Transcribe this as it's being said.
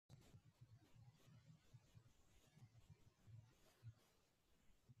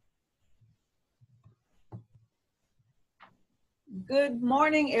Good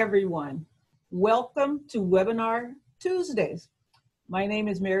morning, everyone. Welcome to Webinar Tuesdays. My name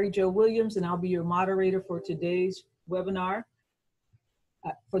is Mary Jo Williams, and I'll be your moderator for today's webinar.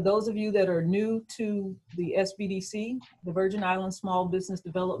 For those of you that are new to the SBDC, the Virgin Islands Small Business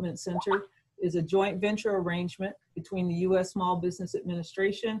Development Center is a joint venture arrangement between the U.S. Small Business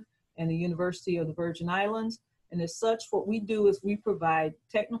Administration and the University of the Virgin Islands. And as such, what we do is we provide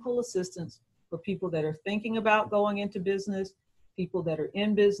technical assistance for people that are thinking about going into business, people that are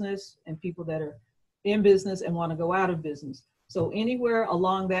in business, and people that are in business and want to go out of business. So anywhere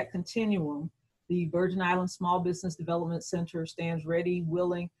along that continuum, the Virgin Islands Small Business Development Center stands ready,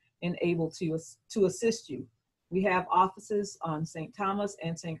 willing, and able to assist you. We have offices on St. Thomas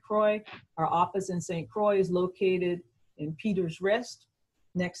and St. Croix. Our office in St. Croix is located in Peters Rest,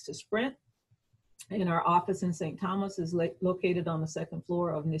 next to Sprint. And our office in St. Thomas is located on the second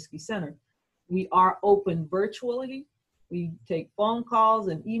floor of Niski Center. We are open virtually. We take phone calls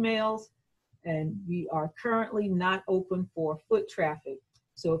and emails, and we are currently not open for foot traffic.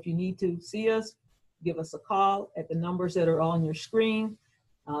 So if you need to see us, give us a call at the numbers that are on your screen.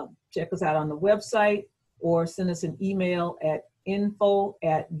 Check us out on the website or send us an email at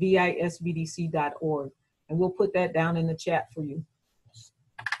info@visbdc.org. And we'll put that down in the chat for you.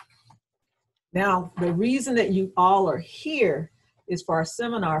 Now, the reason that you all are here is for our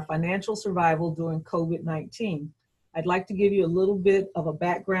seminar, Financial Survival During COVID-19. I'd like to give you a little bit of a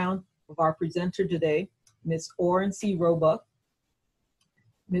background of our presenter today, Ms. Oren C. Roebuck.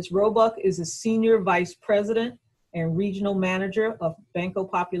 Ms. Roebuck is a Senior Vice President and Regional Manager of Banco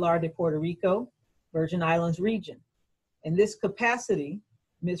Popular de Puerto Rico, Virgin Islands region. In this capacity,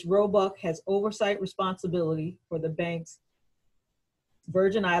 Ms. Roebuck has oversight responsibility for the bank's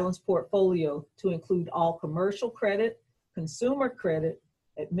Virgin Islands portfolio to include all commercial credit, consumer credit,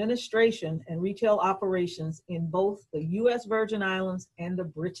 administration, and retail operations in both the U.S. Virgin Islands and the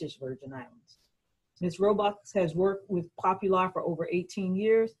British Virgin Islands. Ms. Roebuck has worked with Popular for over 18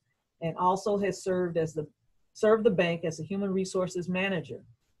 years and also has served the bank as a human resources manager,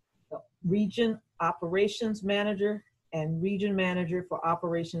 region operations manager, and region manager for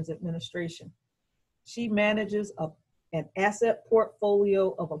operations administration. She manages an asset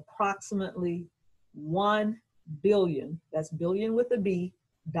portfolio of approximately $1 billion, that's billion with a B,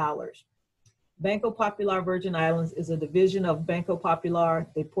 dollars. Banco Popular Virgin Islands is a division of Banco Popular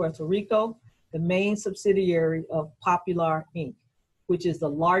de Puerto Rico, the main subsidiary of Popular Inc., which is the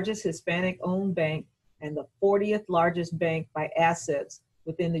largest Hispanic-owned bank and the 40th largest bank by assets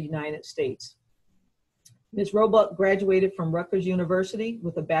within the United States. Ms. Roebuck graduated from Rutgers University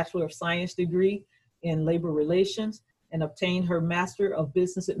with a Bachelor of Science degree in Labor Relations and obtained her Master of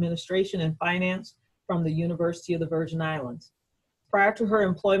Business Administration and Finance from the University of the Virgin Islands. Prior to her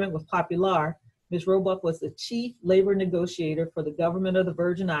employment with Popular, Ms. Roebuck was the Chief Labor Negotiator for the Government of the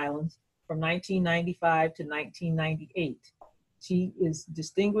Virgin Islands from 1995 to 1998. She is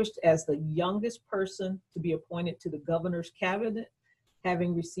distinguished as the youngest person to be appointed to the Governor's Cabinet,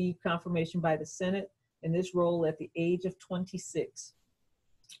 having received confirmation by the Senate in this role at the age of 26.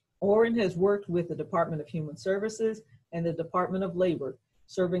 Oren has worked with the Department of Human Services and the Department of Labor,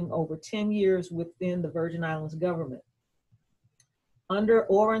 serving over 10 years within the Virgin Islands government. Under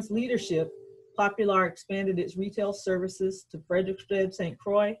Oren's leadership, Popular expanded its retail services to Frederiksted, St.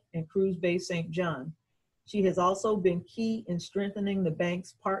 Croix, and Cruz Bay, St. John. She has also been key in strengthening the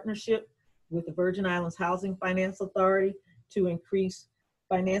bank's partnership with the Virgin Islands Housing Finance Authority to increase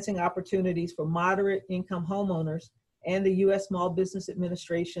financing opportunities for moderate income homeowners and the U.S. Small Business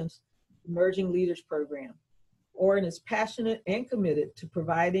Administration's Emerging Leaders Program. Oren is passionate and committed to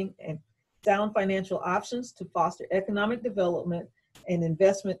providing sound financial options to foster economic development and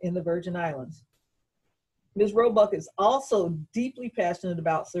investment in the Virgin Islands. Ms. Roebuck is also deeply passionate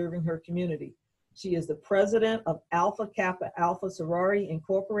about serving her community. She is the president of Alpha Kappa Alpha Sorority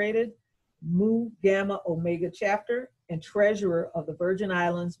Incorporated, Mu Gamma Omega Chapter, and treasurer of the Virgin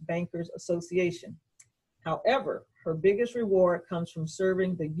Islands Bankers Association. However, her biggest reward comes from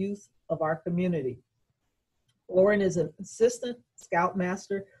serving the youth of our community. Oren is an assistant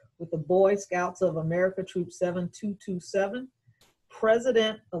scoutmaster with the Boy Scouts of America Troop 7227,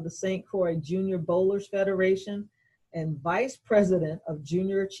 president of the St. Croix Junior Bowlers Federation, and vice president of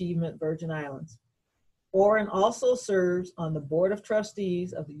Junior Achievement Virgin Islands. Oren also serves on the Board of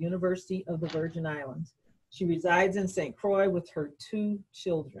Trustees of the University of the Virgin Islands. She resides in St. Croix with her 2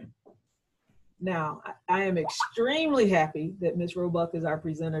 children. Now, I am extremely happy that Ms. Roebuck is our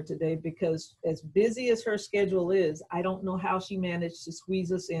presenter today because as busy as her schedule is, I don't know how she managed to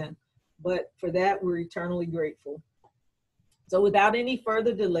squeeze us in, but for that, we're eternally grateful. So without any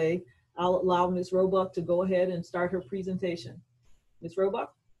further delay, I'll allow Ms. Roebuck to go ahead and start her presentation. Ms.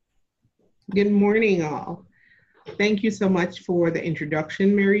 Roebuck? Good morning, all. Thank you so much for the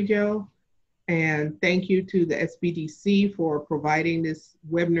introduction, Mary Jo. And thank you to the SBDC for providing this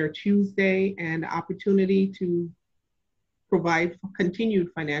Webinar Tuesday and the opportunity to provide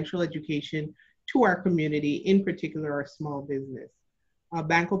continued financial education to our community, in particular our small business.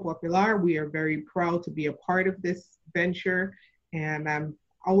 Banco Popular, we are very proud to be a part of this venture, and I'm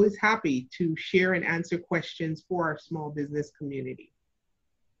always happy to share and answer questions for our small business community.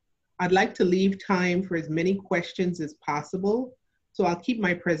 I'd like to leave time for as many questions as possible, so I'll keep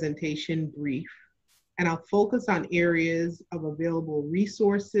my presentation brief, and I'll focus on areas of available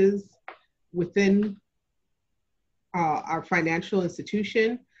resources within our financial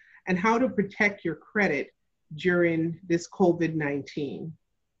institution and how to protect your credit during this COVID-19.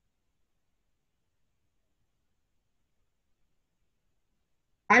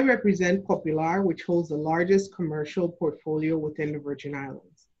 I represent Popular, which holds the largest commercial portfolio within the Virgin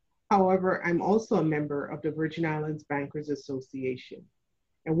Islands. However, I'm also a member of the Virgin Islands Bankers Association,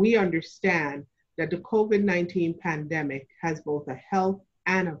 and we understand that the COVID-19 pandemic has both a health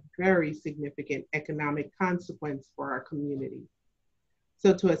and a very significant economic consequence for our community.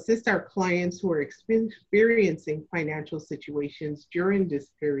 So to assist our clients who are experiencing financial situations during this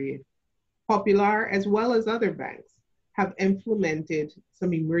period, Popular, as well as other banks, have implemented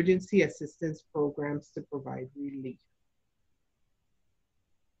some emergency assistance programs to provide relief.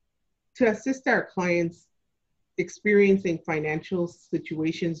 To assist our clients experiencing financial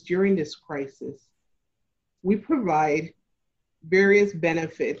situations during this crisis, we provide various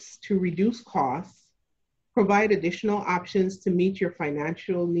benefits to reduce costs, provide additional options to meet your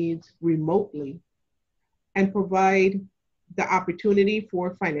financial needs remotely, and provide the opportunity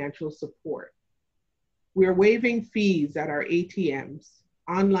for financial support. We are waiving fees at our ATMs,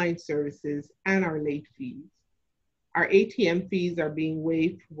 online services, and our late fees. Our ATM fees are being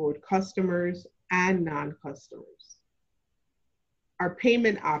waived for both customers and non-customers. Our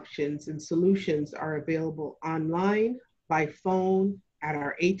payment options and solutions are available online, by phone, at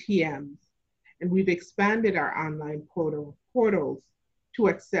our ATMs, and we've expanded our online portals to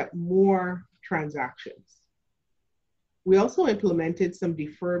accept more transactions. We also implemented some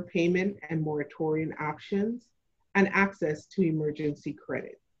deferred payment and moratorium options and access to emergency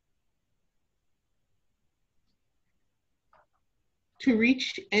credit. To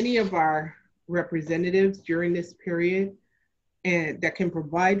reach any of our representatives during this period and that can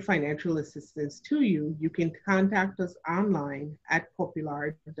provide financial assistance to you, you can contact us online at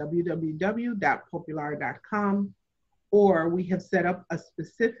Popular, www.popular.com, or we have set up a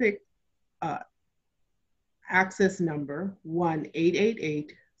specific access number,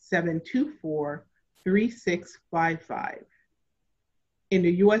 1-888-724-3655. In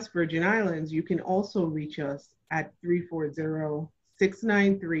the US Virgin Islands, you can also reach us at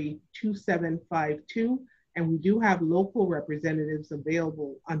 340-693-2752, and we do have local representatives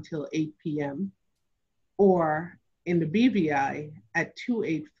available until 8 p.m. or in the BVI at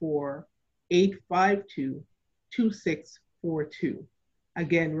 284-852-2642.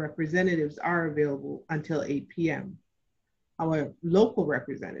 Again, representatives are available until 8 p.m. Our local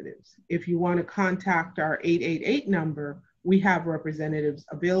representatives, if you want to contact our 888 number, we have representatives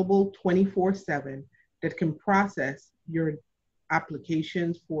available 24/7 that can process your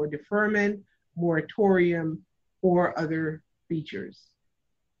applications for deferment, moratorium, or other features.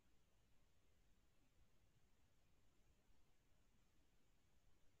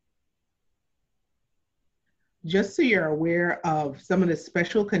 Just so you're aware of some of the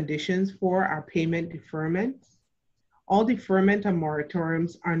special conditions for our payment deferments, all deferment and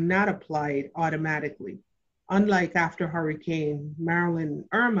moratoriums are not applied automatically, unlike after Hurricane Marilyn and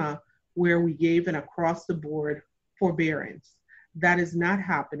Irma, where we gave an across-the-board forbearance. That is not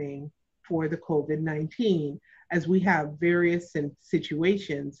happening for the COVID-19, as we have various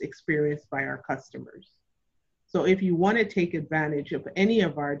situations experienced by our customers. So if you want to take advantage of any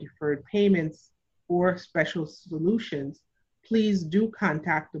of our deferred payments or special solutions, please do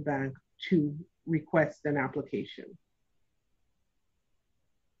contact the bank to request an application.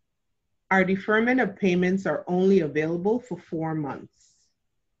 Our deferment of payments are only available for 4 months.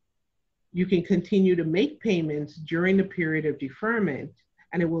 You can continue to make payments during the period of deferment,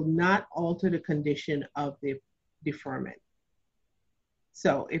 and it will not alter the condition of the deferment.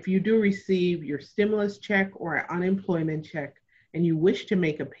 So if you do receive your stimulus check or an unemployment check and you wish to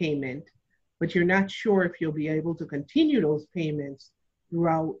make a payment, but you're not sure if you'll be able to continue those payments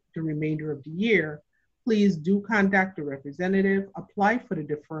throughout the remainder of the year, please do contact a representative, apply for the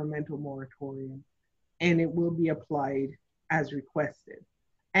defermental moratorium, and it will be applied as requested.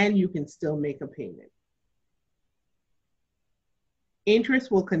 And you can still make a payment.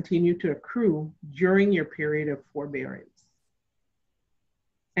 Interest will continue to accrue during your period of forbearance.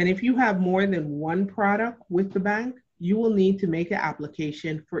 And if you have more than one product with the bank, you will need to make an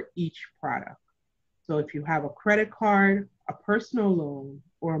application for each product. So if you have a credit card, a personal loan,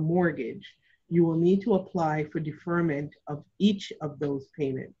 or a mortgage, you will need to apply for deferment of each of those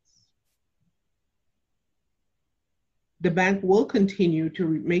payments. The bank will continue to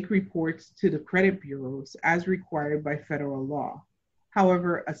make reports to the credit bureaus as required by federal law.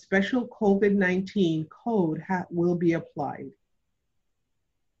 However, a special COVID-19 code will be applied.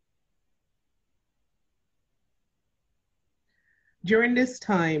 During this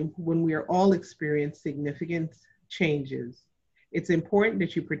time, when we are all experiencing significant changes, it's important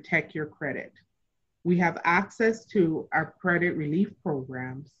that you protect your credit. We have access to our credit relief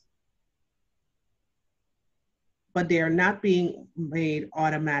programs, but they are not being made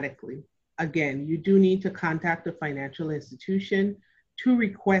automatically. Again, you do need to contact a financial institution to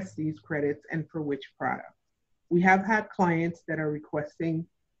request these credits and for which product. We have had clients that are requesting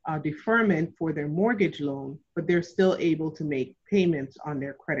deferment for their mortgage loan, but they're still able to make payments on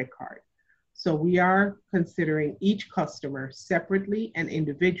their credit card. So we are considering each customer separately and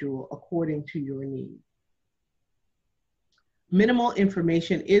individual according to your needs. Minimal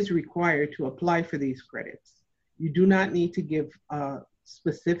information is required to apply for these credits. You do not need to give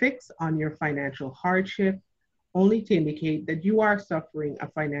specifics on your financial hardship, only to indicate that you are suffering a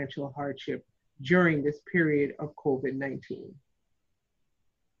financial hardship during this period of COVID-19.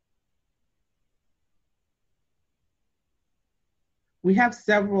 We have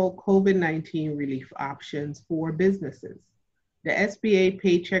several COVID-19 relief options for businesses. The SBA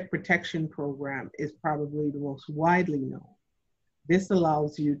Paycheck Protection Program is probably the most widely known. This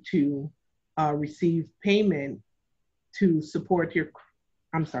allows you to receive payment to support your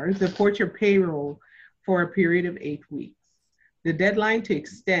payroll for a period of 8 weeks. The deadline to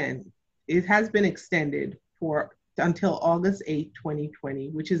extend, it has been extended until August 8, 2020,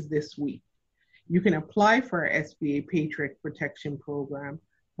 which is this week. You can apply for our SBA Paycheck Protection Program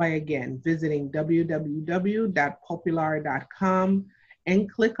by, again, visiting www.popular.com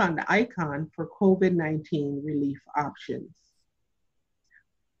and click on the icon for COVID-19 relief options.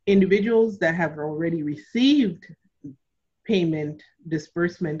 Individuals that have already received payment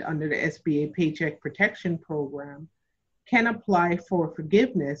disbursement under the SBA Paycheck Protection Program can apply for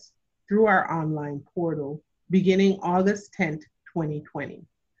forgiveness through our online portal beginning August 10th, 2020.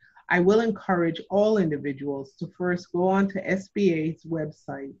 I will encourage all individuals to first go onto SBA's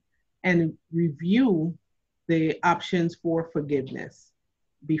website and review the options for forgiveness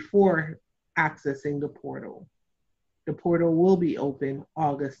before accessing the portal. The portal will be open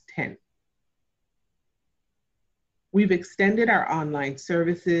August 10th. We've extended our online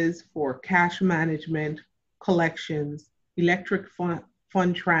services for cash management, collections, electric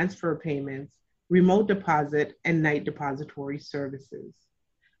fund transfer payments, remote deposit, and night depository services.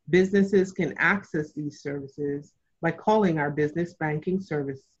 Businesses can access these services by calling our business banking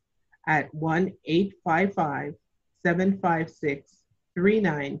service at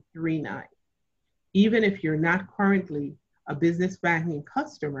 1-855-756-3939. Even if you're not currently a business banking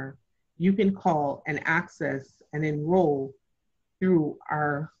customer, you can call and access and enroll through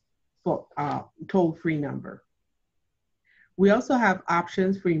our toll-free number. We also have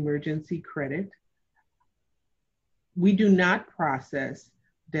options for emergency credit. We do not process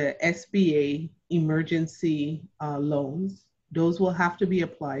the SBA emergency loans. Those will have to be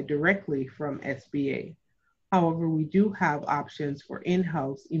applied directly from SBA. However, we do have options for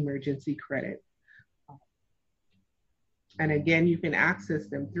in-house emergency credit. And again, you can access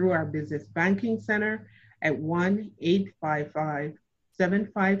them through our Business Banking Center at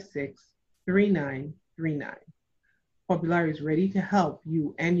 1-855-756-3939. Popular is ready to help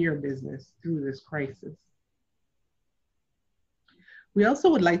you and your business through this crisis. We also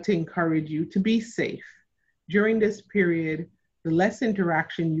would like to encourage you to be safe. During this period, the less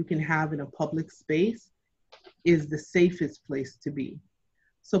interaction you can have in a public space is the safest place to be.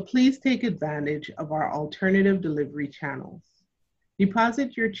 So please take advantage of our alternative delivery channels.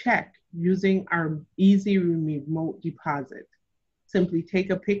 Deposit your check using our easy remote deposit. Simply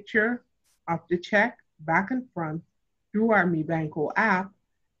take a picture of the check back and front through our MiBanco app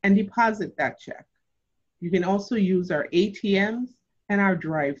and deposit that check. You can also use our ATMs and our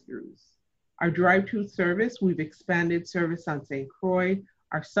drive-thrus. Our drive-thru service, we've expanded service on St. Croix.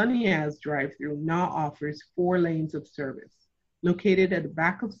 Our Sunny Isles drive-thru now offers 4 lanes of service. Located at the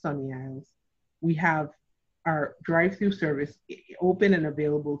back of Sunny Isles, we have our drive-thru service open and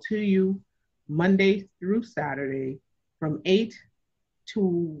available to you Monday through Saturday from 8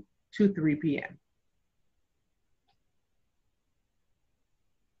 to 3 p.m.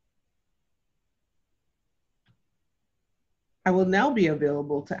 I will now be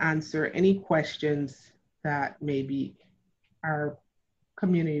available to answer any questions that maybe our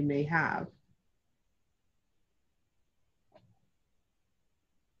community may have.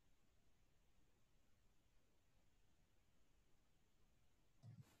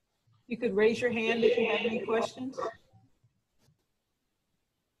 You could raise your hand if you have any questions.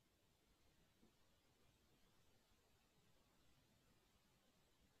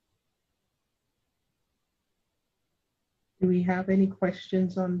 Do we have any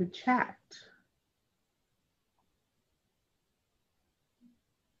questions on the chat?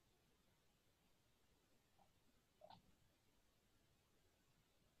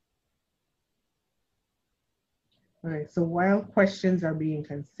 All right, so while questions are being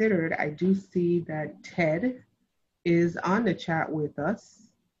considered, I do see that Ted is on the chat with us.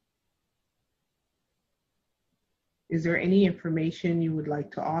 Is there any information you would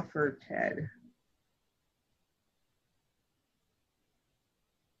like to offer, Ted?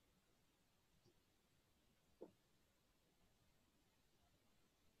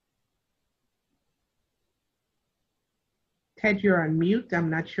 Ted, you're on mute. I'm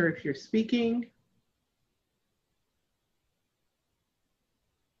not sure if you're speaking.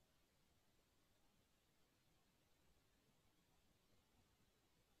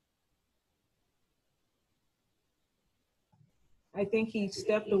 I think he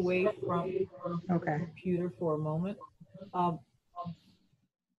stepped away from the Okay. computer for a moment.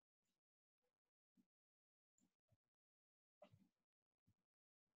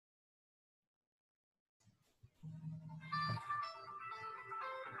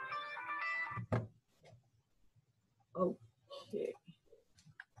 Okay.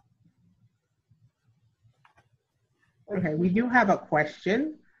 Okay, we do have a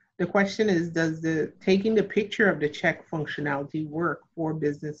question. The question is, does the taking the picture of the check functionality work for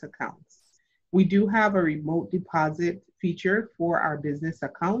business accounts? We do have a remote deposit feature for our business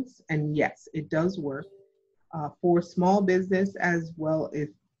accounts, and yes, it does work for small business as well as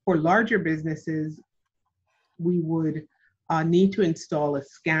for larger businesses. We would need to install a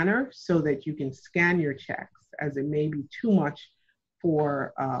scanner so that you can scan your checks, as it may be too much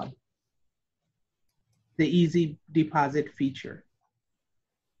for the easy deposit feature.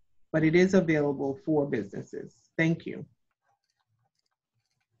 But it is available for businesses. Thank you.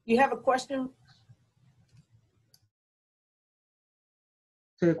 You have a question?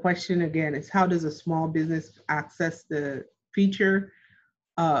 So the question again is, how does a small business access the feature?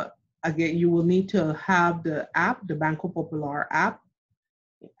 Again, you will need to have the app, the Banco Popular app,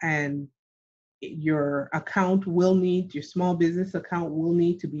 and your account will need, your small business account will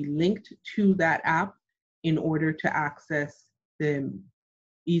need to be linked to that app in order to access the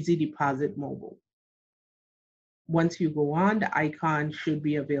Easy Deposit Mobile. Once you go on, the icon should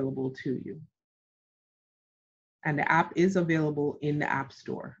be available to you. And the app is available in the App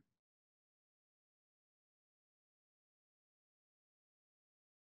Store.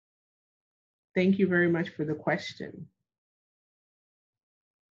 Thank you very much for the question.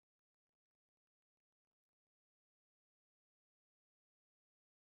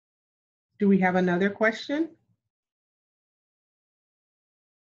 Do we have another question?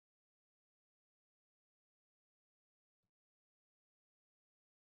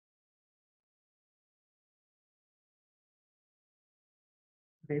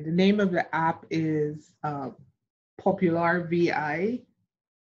 Okay, the name of the app is Popular VI.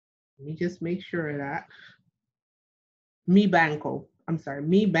 Let me just make sure of that. Mi Banco, I'm sorry,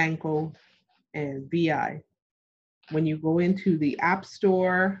 Mi Banco and VI. When you go into the App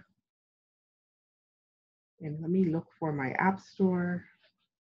Store, and let me look for my App Store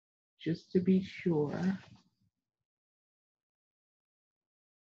just to be sure.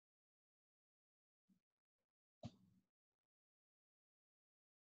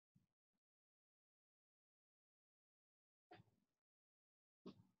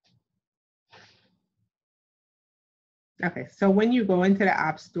 Okay, so when you go into the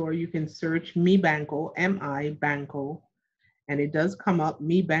App Store, you can search Mi Banco, M-I Banco, and it does come up,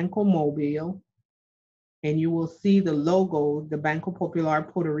 Mi Banco Mobile, and you will see the logo, the Banco Popular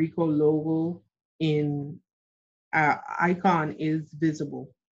Puerto Rico logo in icon is visible,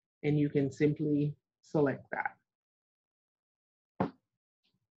 and you can simply select that.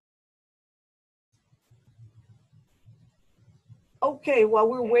 Okay, while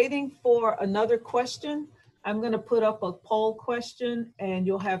we're waiting for another question, I'm going to put up a poll question, and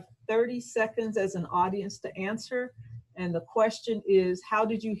you'll have 30 seconds as an audience to answer. And the question is, how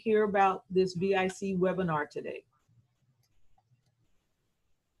did you hear about this BIC webinar today?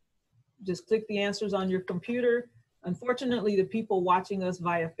 Just click the answers on your computer. Unfortunately, the people watching us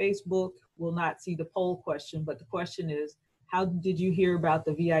via Facebook will not see the poll question, but the question is, how did you hear about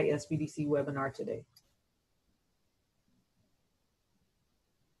the VI SBDC webinar today?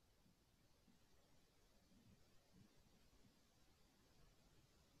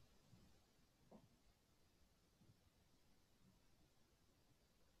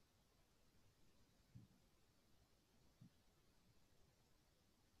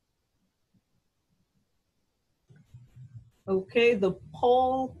 Okay, the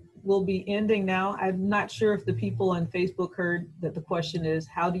poll will be ending now. I'm not sure if the people on Facebook heard that the question is,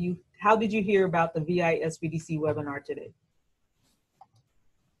 how did you hear about the VI SBDC webinar today?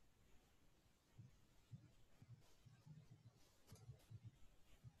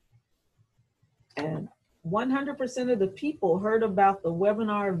 And 100% of the people heard about the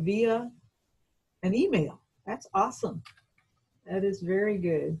webinar via an email. That's awesome. That is very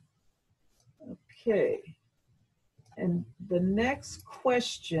good. Okay. And the next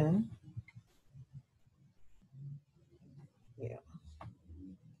question, yeah.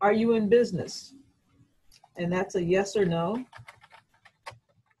 Are you in business? And that's a yes or no.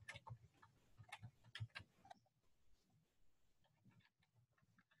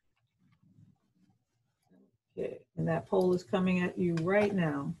 Okay, and that poll is coming at you right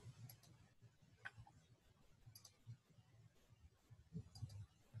now.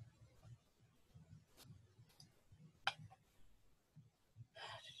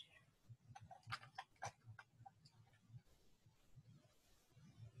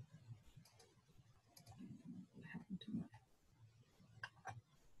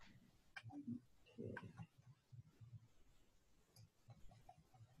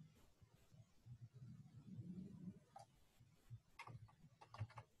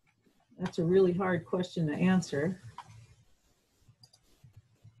 That's a really hard question to answer.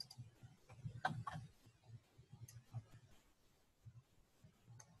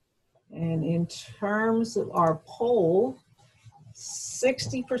 And in terms of our poll,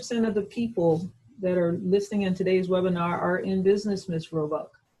 60% of the people that are listening in today's webinar are in business, Ms.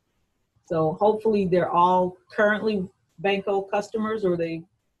 Roebuck. So hopefully they're all currently Banco customers, or they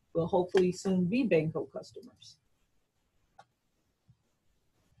will hopefully soon be Banco customers.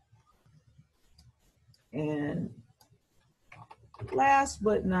 And last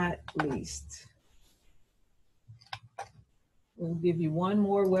but not least, we'll give you one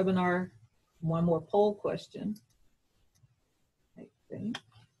more webinar, one more poll question, I think.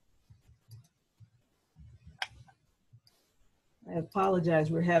 I apologize,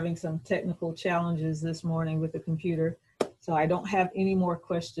 we're having some technical challenges this morning with the computer, so I don't have any more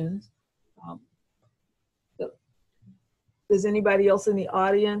questions. Does anybody else in the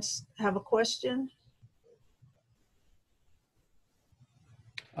audience have a question?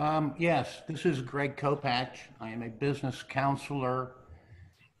 Yes, this is Greg Kopach. I am a business counselor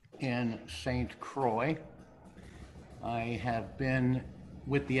in St. Croix. I have been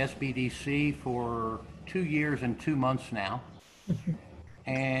with the SBDC for 2 years and 2 months now.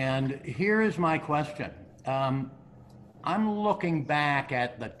 And here is my question. I'm looking back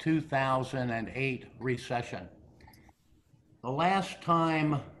at the 2008 recession. The last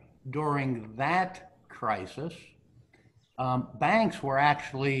time during that crisis, banks were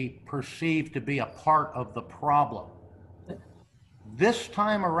actually perceived to be a part of the problem. This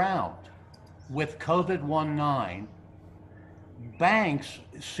time around, with COVID-19, banks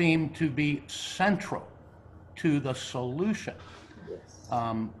seem to be central to the solution.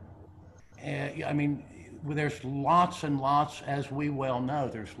 I mean, there's lots and lots, as we well know,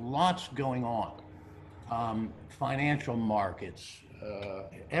 there's lots going on. Financial markets,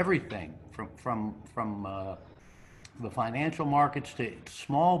 everything from the financial markets to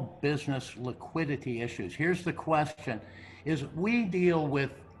small business liquidity issues. Here's the question, is we deal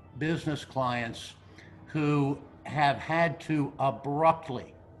with business clients who have had to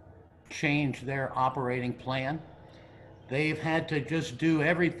abruptly change their operating plan. They've had to just do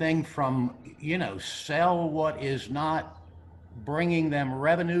everything from, you know, sell what is not bringing them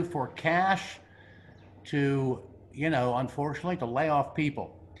revenue for cash to, you know, unfortunately, to lay off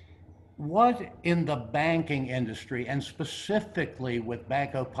people. What in the banking industry, and specifically with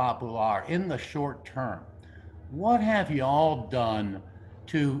Banco Popular in the short term, what have you all done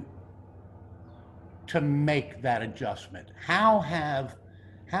to make that adjustment? How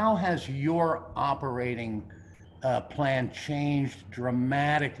has your operating plan changed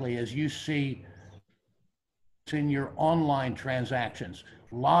dramatically as you see in your online transactions?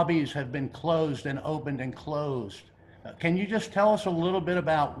 Lobbies have been closed and opened and closed. Can you just tell us a little bit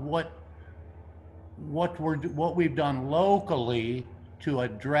about what we've done locally to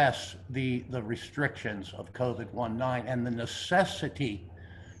address the restrictions of COVID-19 and the necessity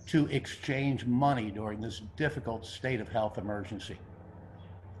to exchange money during this difficult state of health emergency?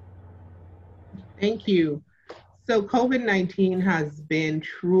 Thank you. So COVID-19 has been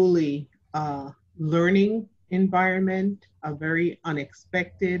truly a learning environment, a very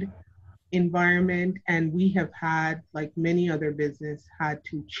unexpected environment, and we have had, like many other business, had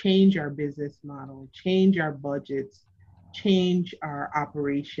to change our business model, change our budgets, change our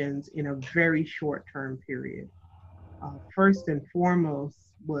operations in a very short-term period. First and foremost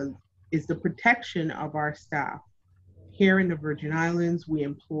is the protection of our staff. Here in the Virgin Islands, we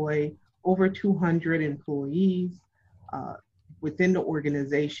employ over 200 employees. Within the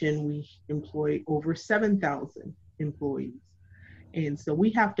organization, we employ over 7,000 employees. And so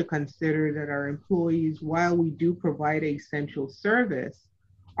we have to consider that our employees, while we do provide essential service,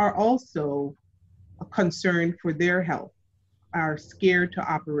 are also concerned for their health, are scared to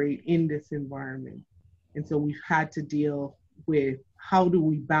operate in this environment. And so we've had to deal with how do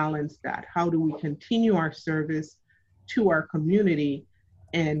we balance that? How do we continue our service to our community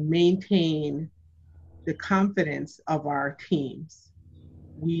and maintain the confidence of our teams?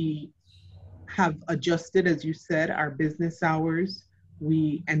 We have adjusted, as you said, our business hours.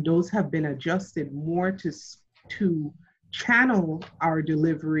 And those have been adjusted more to channel our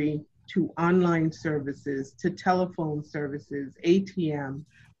delivery to online services, to telephone services, ATM,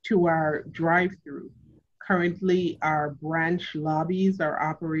 to our drive-through. Currently, our branch lobbies are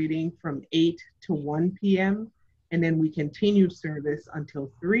operating from 8 to 1 p.m. And then we continue service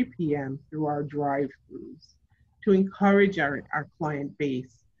until 3 p.m. through our drive-throughs to encourage our client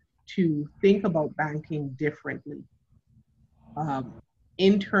base to think about banking differently.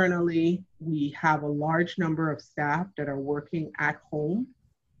 Internally, we have a large number of staff that are working at home,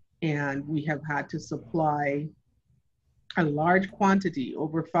 and we have had to supply a large quantity,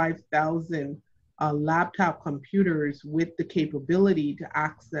 over 5,000 laptop computers with the capability to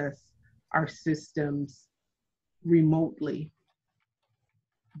access our systems remotely.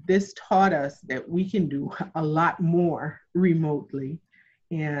 This taught us that we can do a lot more remotely,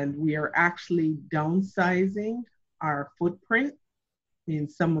 and we are actually downsizing our footprint in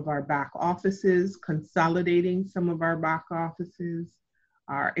some of our back offices, consolidating some of our back offices.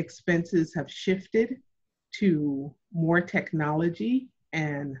 Our expenses have shifted to more technology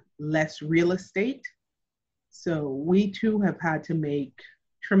and less real estate. So we too have had to make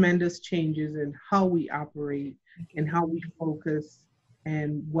tremendous changes in how we operate and how we focus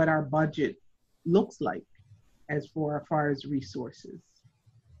and what our budget looks like as far as resources.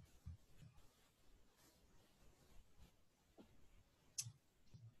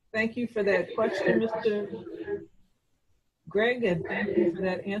 Thank you for that question, Mr. Greg, and thank you for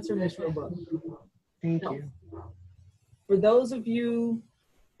that answer, Ms. Roebuck. Thank you. For those of you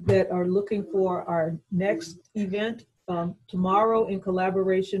that are looking for our next event, tomorrow, in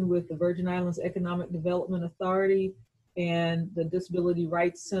collaboration with the Virgin Islands Economic Development Authority and the Disability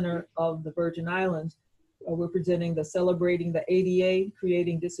Rights Center of the Virgin Islands, we're presenting the Celebrating the ADA,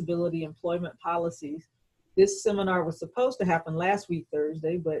 Creating Disability Employment Policies. This seminar was supposed to happen last week,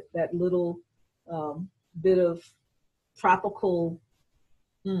 Thursday, but that little bit of tropical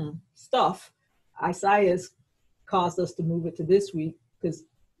stuff, Isaias, caused us to move it to this week, because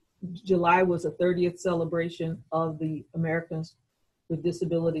July was a 30th celebration of the Americans with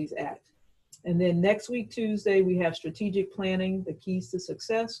Disabilities Act. And then next week, Tuesday, we have strategic planning, the keys to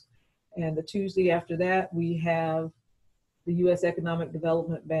success. And the Tuesday after that, we have the U.S. Economic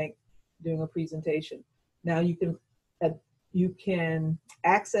Development Bank doing a presentation. Now you can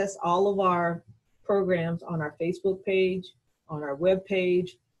access all of our programs on our Facebook page, on our web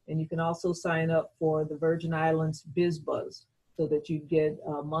page, and you can also sign up for the Virgin Islands BizBuzz so that you get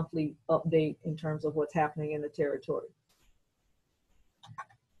a monthly update in terms of what's happening in the territory.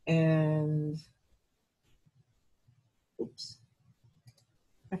 And, oops,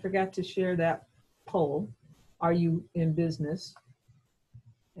 I forgot to share that poll. Are you in business?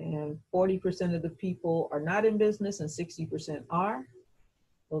 And 40% of the people are not in business and 60% are.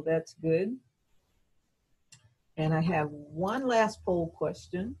 So that's good. And I have one last poll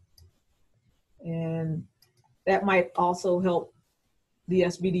question. And that might also help the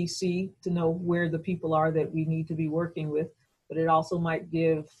SBDC to know where the people are that we need to be working with. But it also might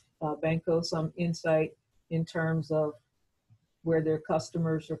give Banco some insight in terms of where their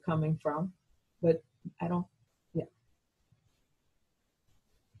customers are coming from. But I don't, yeah.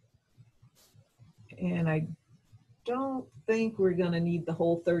 And I don't think we're gonna need the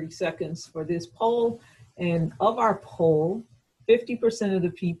whole 30 seconds for this poll. And of our poll, 50% of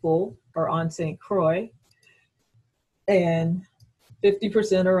the people are on St. Croix and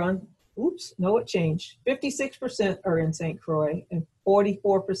 50% are on oops, no, it changed. 56% are in St. Croix and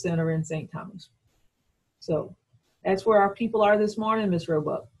 44% are in St. Thomas. So that's where our people are this morning, Ms.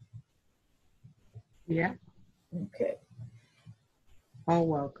 Roebuck. Yeah, Okay. all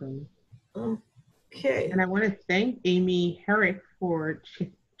welcome. Okay. And I want to thank Amy Herrick for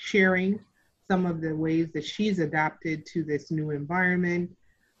sharing some of the ways that she's adapted to this new environment,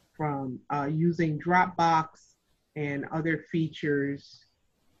 from using Dropbox and other features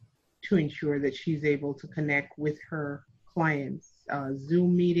to ensure that she's able to connect with her clients.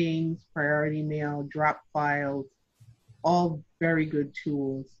 Zoom meetings, priority mail, drop files, all very good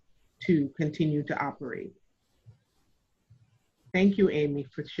tools to continue to operate. Thank you, Amy,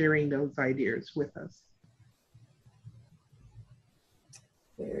 for sharing those ideas with us.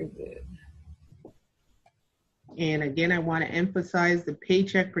 Very good. And again, I want to emphasize the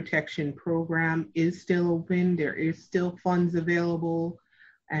Paycheck Protection Program is still open. There is still funds available.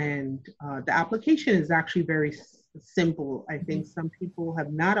 And the application is actually very simple. I think some people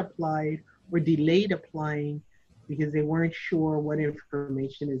have not applied or delayed applying because they weren't sure what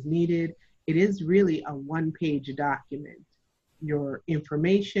information is needed. It is really a one-page document. Your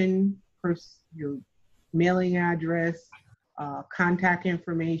information, your mailing address, contact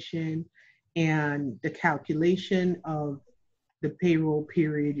information, and the calculation of the payroll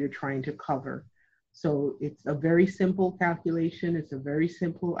period you're trying to cover. So it's a very simple calculation. It's a very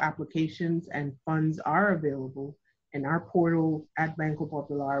simple applications, and funds are available. And our portal at Banco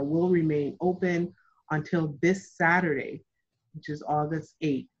Popular will remain open until this Saturday, which is August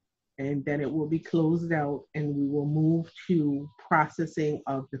 8th. And then it will be closed out, and we will move to processing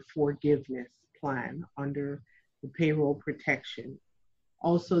of the forgiveness plan under the payroll protection.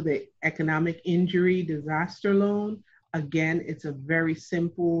 Also, the economic injury disaster loan. Again, it's a very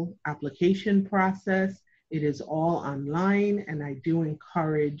simple application process. It is all online, and I do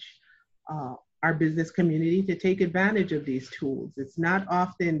encourage our business community to take advantage of these tools. It's not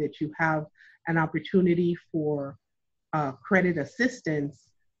often that you have an opportunity for credit assistance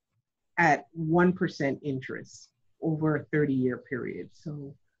at 1% interest over a 30-year period.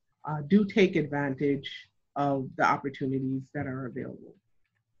 So do take advantage of the opportunities that are available.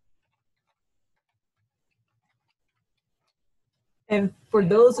 And for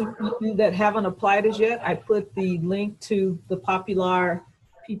those of you that haven't applied as yet, I put the link to the Popular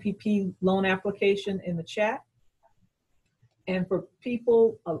PPP loan application in the chat. And for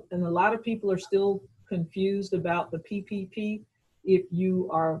people, and a lot of people are still confused about the PPP, if you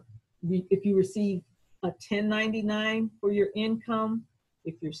receive a 1099 for your income,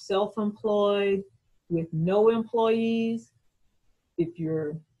 if you're self-employed with no employees, if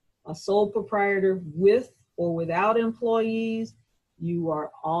you're a sole proprietor with or without employees, you are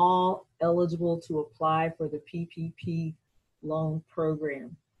all eligible to apply for the PPP loan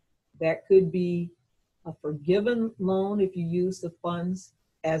program. That could be a forgiven loan if you use the funds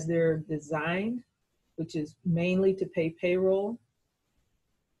as they're designed, which is mainly to pay payroll.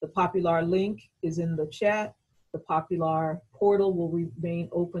 The Popular link is in the chat. The Popular portal will remain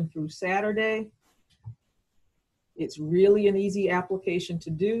open through Saturday. It's really an easy application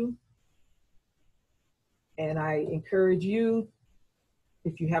to do. And I encourage you,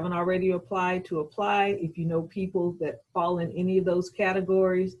 if you haven't already applied, to apply. If you know people that fall in any of those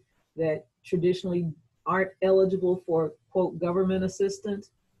categories that traditionally aren't eligible for, quote, government assistance,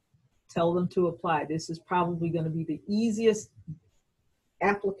 tell them to apply. This is probably going to be the easiest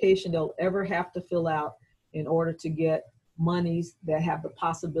application they'll ever have to fill out in order to get monies that have the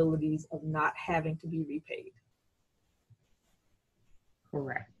possibilities of not having to be repaid.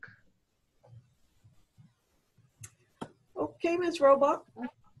 Correct. Okay, Ms. Roebuck.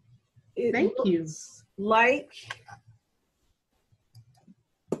 Thank you. Like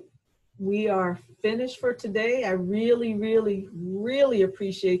we are finished for today. I really, really, really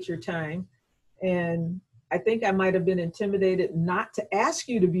appreciate your time. And I think I might have been intimidated not to ask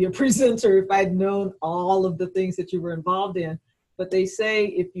you to be a presenter if I'd known all of the things that you were involved in. But they say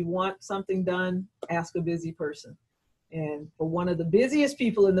if you want something done, ask a busy person. And for one of the busiest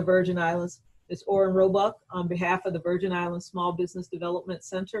people in the Virgin Islands, Ms. Orrin Roebuck, on behalf of the Virgin Islands Small Business Development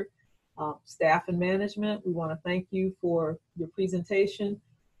Center, staff and management, we want to thank you for your presentation.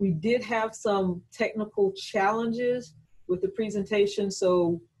 We did have some technical challenges with the presentation,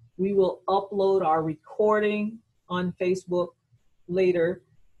 so we will upload our recording on Facebook later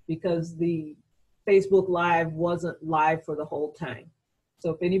because the Facebook Live wasn't live for the whole time. So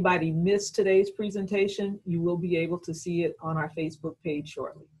if anybody missed today's presentation, you will be able to see it on our Facebook page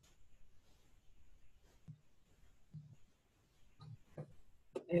shortly.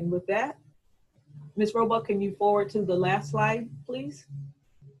 And with that, Ms. Roebuck, can you forward to the last slide, please?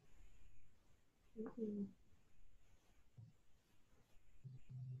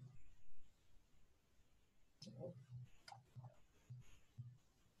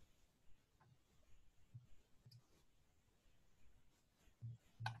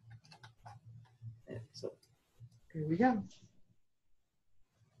 So Here we go.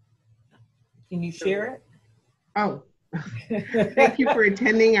 can you share Oh, it? thank you for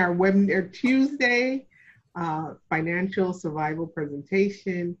attending our webinar Tuesday financial survival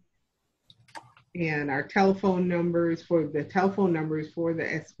presentation. And our telephone numbers for the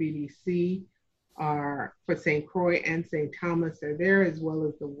SBDC are for St. Croix and St. Thomas are there, as well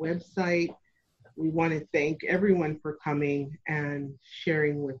as the website. We want to thank everyone for coming and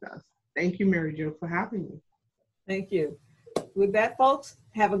sharing with us. Thank you, Mary Jo, for having me. Thank you. With that, folks,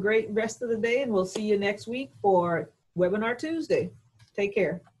 have a great rest of the day, and we'll see you next week for Webinar Tuesday. Take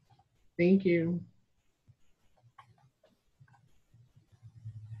care. Thank you.